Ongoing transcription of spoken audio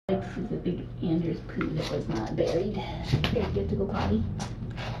This is a big Anders poo that was not buried. There, you get to go potty.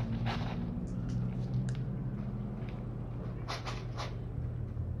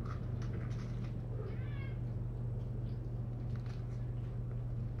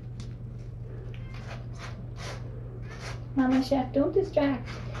 Mama Chef, don't distract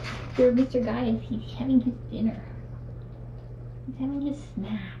your Mr. Gaius. He's having his dinner. He's having his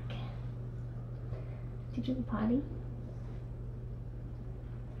snack. Did you go potty?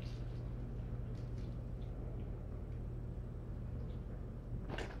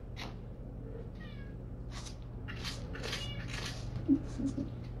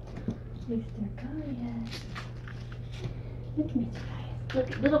 Mr. Gaius. Look at Mr. Gaius. Look,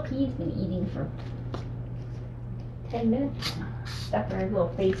 little P's been eating for 10 minutes now. Stuck her little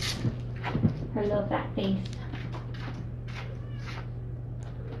face, her little fat face.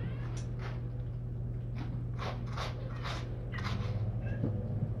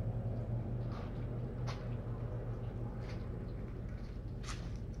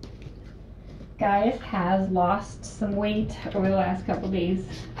 Gaius has lost some weight over the last couple days.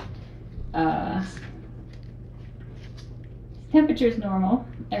 His temperature's normal.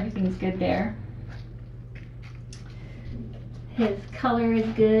 Everything's good there. His color is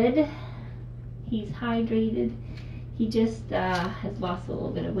good. He's hydrated. He just has lost a little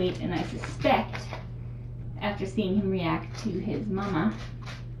bit of weight, and I suspect after seeing him react to his mama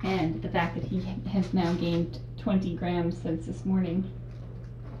and the fact that he has now gained 20 grams since this morning,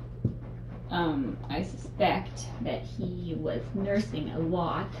 I suspect that he was nursing a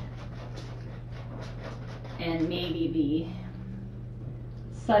lot, and maybe the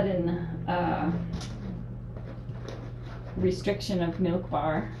sudden restriction of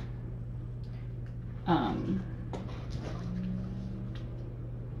milkbar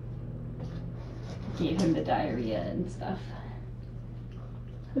gave him the diarrhea and stuff.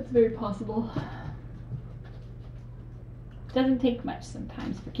 That's very possible. Doesn't take much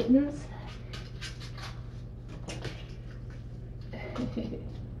sometimes for kittens.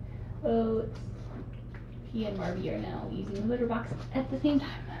 Oh, he and Marby are now using the litter box at the same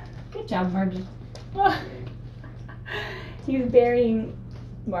time. Good job, Marby. Oh. He's burying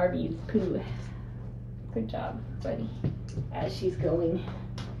Marby's poo. Good job, buddy. As she's going.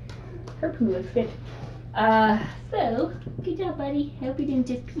 Her poo looks good. So, good job, buddy. I hope you didn't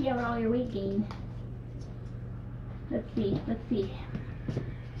just pee out all your weight gain. Let's see, let's see.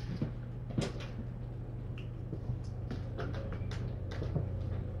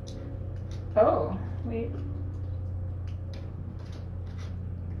 Oh, wait.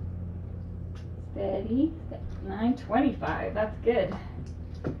 Steady. 9:25. That's good.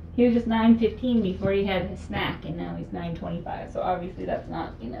 He was just 9:15 before he had his snack, and now he's 9:25. So obviously that's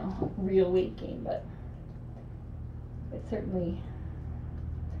not, you know, real weight gain, but it's certainly,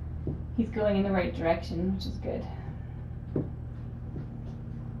 he's going in the right direction, which is good.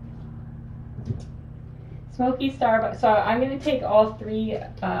 Smoky Starbuck. So I'm going to take all three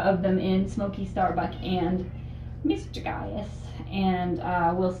of them in, Smoky Starbuck and Mr. Gaius, and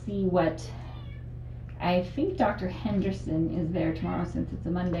we'll see what. I think Dr. Henderson is there tomorrow since it's a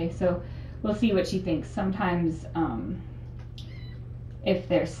Monday, so we'll see what she thinks. Sometimes if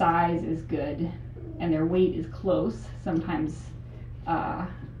their size is good and their weight is close, sometimes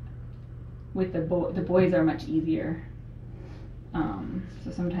with the boys are much easier.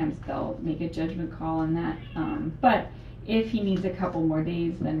 So sometimes they'll make a judgment call on that. But if he needs a couple more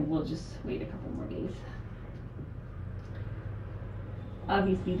days, then we'll just wait a couple more days.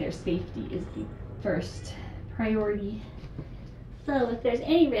 Obviously their safety is the first priority. So if there's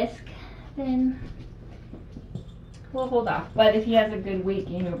any risk, then we'll hold off. But if he has a good weight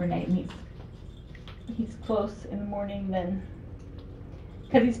gain overnight and he's close in the morning, then,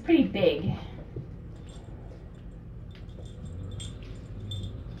 because he's pretty big.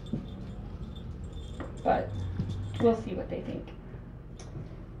 But we'll see what they think.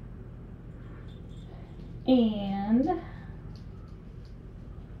 And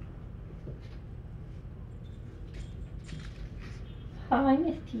hi,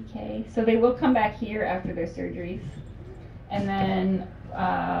 Miss TK. So they will come back here after their surgeries. And then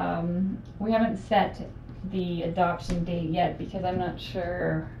we haven't set the adoption date yet because I'm not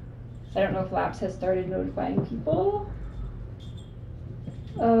sure. I don't know if Laps has started notifying people.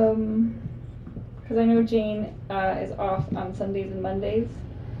 Because I know Jane is off on Sundays and Mondays.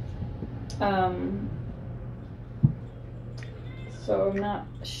 So I'm not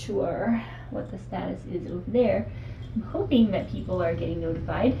sure what the status is over there. I'm hoping that people are getting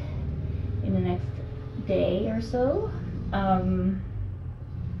notified in the next day or so. And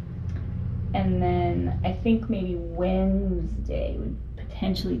then I think maybe Wednesday would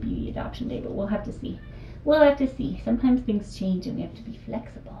potentially be the adoption day, but we'll have to see. We'll have to see. Sometimes things change and we have to be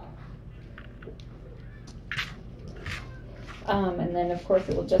flexible. And then of course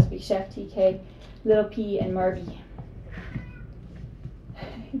it will just be Chef TK, Little P, and Marby.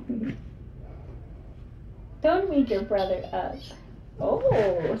 Don't wake your brother up.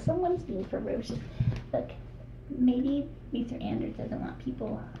 Oh, someone's being ferocious. Look, maybe Mr. Anders doesn't want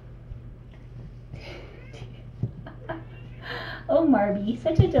people. Oh, Marby,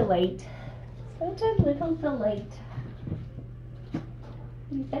 such a delight. Such a little delight.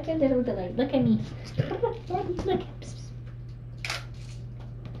 You're such a little delight. Look at me. Marby, look.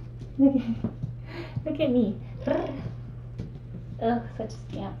 Look at me. Oh, such a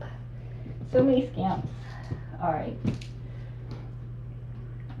scamp. So many scamps. Alright.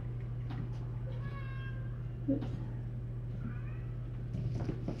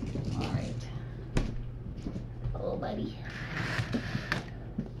 Alright. Oh, buddy.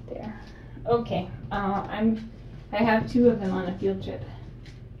 There. Okay. I have 2 of them on a field trip.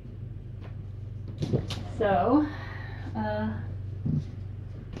 So, I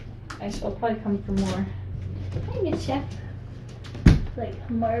shall probably come for more. Hi, Miss Chef. Like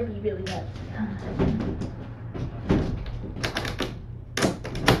Marby really wants to come.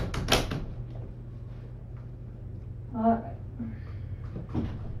 Alright.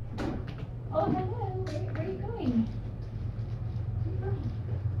 Oh, hello. Where are you going?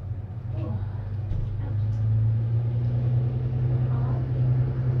 Oh.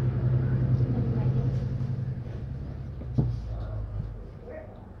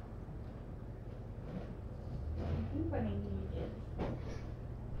 What I need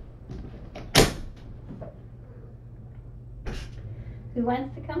is who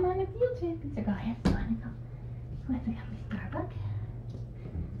wants to come on a field trip? Mr. Gaius, who wants to come to Starbucks?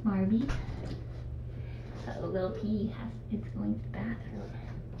 Marby. Uh-oh, Little P it's going to the bathroom.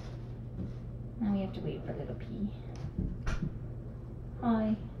 Now we have to wait for Little P.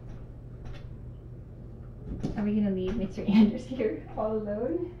 Hi. Are we gonna leave Mr. Anders here all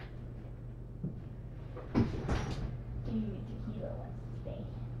alone? Maybe Mr. Kilo wants to stay.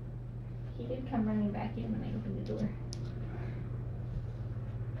 He did come running back in when I opened the door.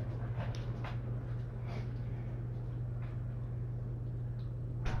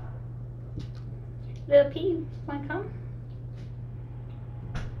 Little P, wanna come?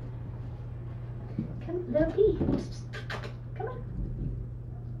 Come, Little P. Come on.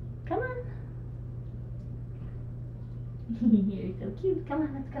 Come on. You're so cute. Come on,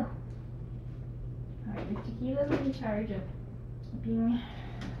 let's go. Alright, Mr. Kilo's in charge of keeping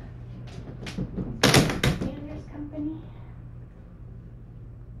Anders company.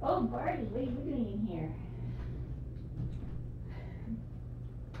 Oh, Barty, what are you doing in here?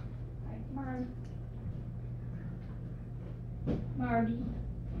 Alright, come on. Marby.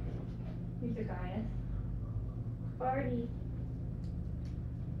 Mr. Gaius. Barty.